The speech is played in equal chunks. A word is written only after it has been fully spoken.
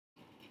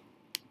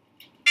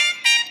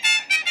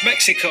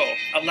Mexico,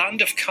 a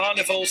land of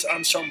carnivals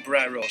and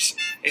sombreros.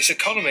 Its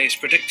economy is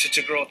predicted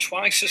to grow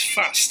twice as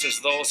fast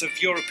as those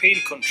of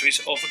European countries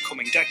over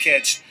coming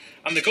decades,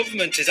 and the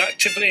government is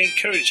actively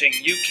encouraging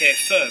UK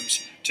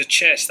firms to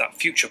chase that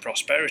future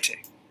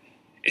prosperity.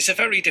 It's a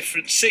very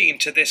different scene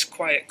to this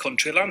quiet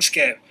country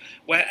landscape,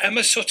 where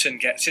Emma Sutton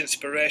gets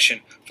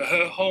inspiration for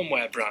her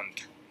homeware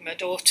brand. My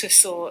daughter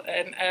saw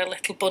a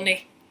little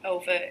bunny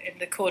over in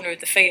the corner of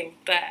the field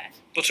there.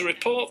 But a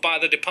report by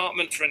the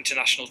Department for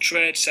International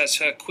Trade says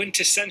her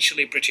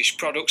quintessentially British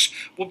products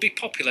would be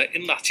popular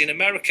in Latin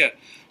America.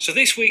 So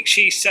this week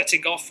she's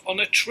setting off on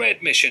a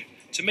trade mission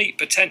to meet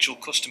potential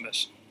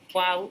customers.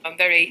 While I'm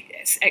very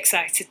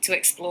excited to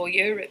explore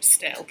Europe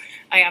still,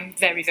 I am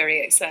very,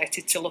 very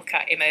excited to look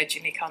at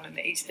emerging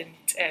economies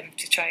and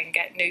to try and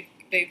get new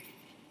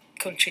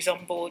countries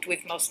on board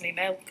with Mosney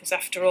milk, because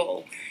after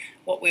all,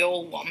 what we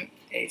all want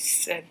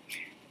is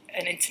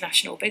an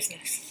international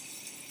business.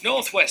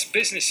 Northwest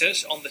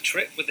businesses on the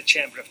trip with the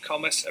Chamber of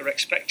Commerce are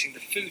expecting the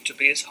food to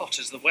be as hot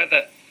as the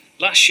weather.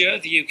 Last year,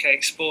 the UK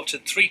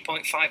exported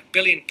 £3.5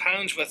 billion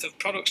worth of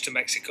products to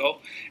Mexico,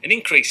 an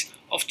increase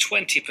of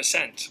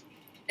 20%.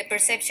 The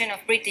perception of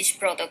British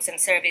products and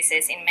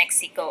services in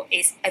Mexico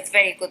is a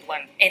very good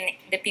one, and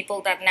the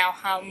people that now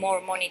have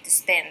more money to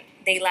spend,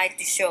 they like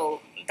to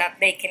show that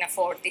they can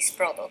afford these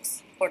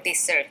products or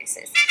these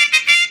services.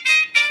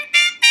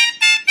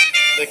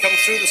 They come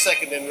through the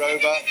second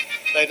enrober,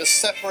 they're just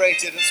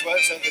separated as well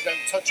so they don't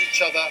touch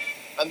each other,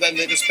 and then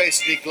they just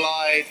basically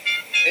glide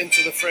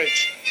into the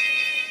fridge.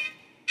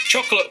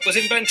 Chocolate was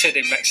invented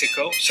in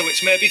Mexico, so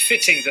it's maybe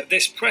fitting that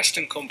this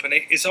Preston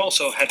company is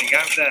also heading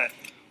out there.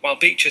 While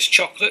Beech's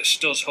Chocolates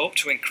does hope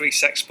to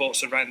increase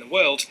exports around the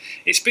world,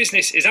 its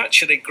business is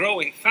actually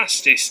growing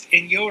fastest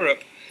in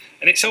Europe,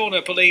 and its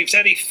owner believes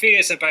any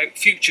fears about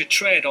future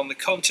trade on the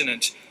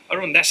continent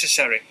are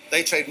unnecessary.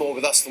 They trade more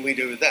with us than we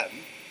do with them.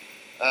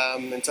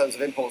 In terms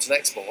of imports and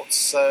exports,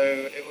 so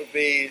it would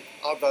be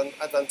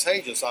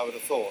advantageous, I would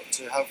have thought,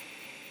 to have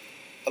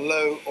a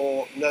low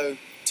or no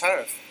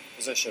tariff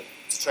position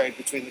to trade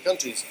between the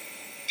countries.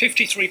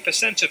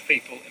 53% of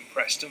people in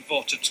Preston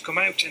voted to come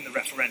out in the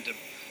referendum,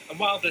 and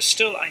while there's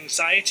still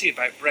anxiety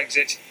about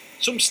Brexit,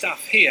 some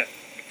staff here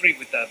agree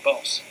with their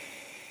boss.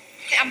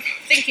 I'm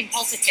thinking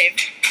positive,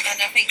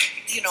 and I think,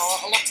 a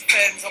lot of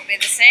firms will be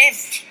the same.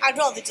 I'd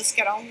rather just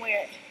get on with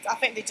it. I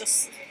think they're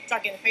just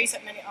dragging the feet at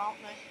the minute,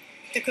 aren't they?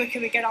 The quicker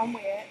we get on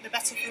with it, the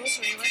better for us,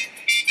 really.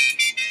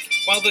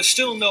 While there's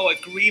still no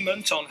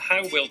agreement on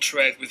how we'll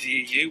trade with the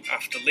EU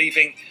after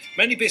leaving,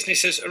 many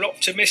businesses are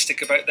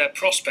optimistic about their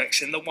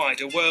prospects in the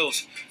wider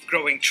world.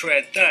 Growing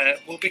trade there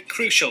will be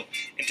crucial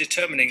in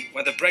determining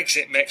whether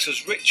Brexit makes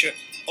us richer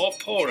or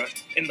poorer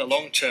in the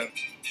long term.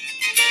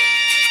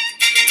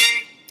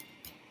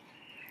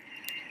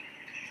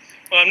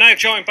 Well, I'm now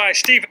joined by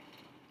Stephen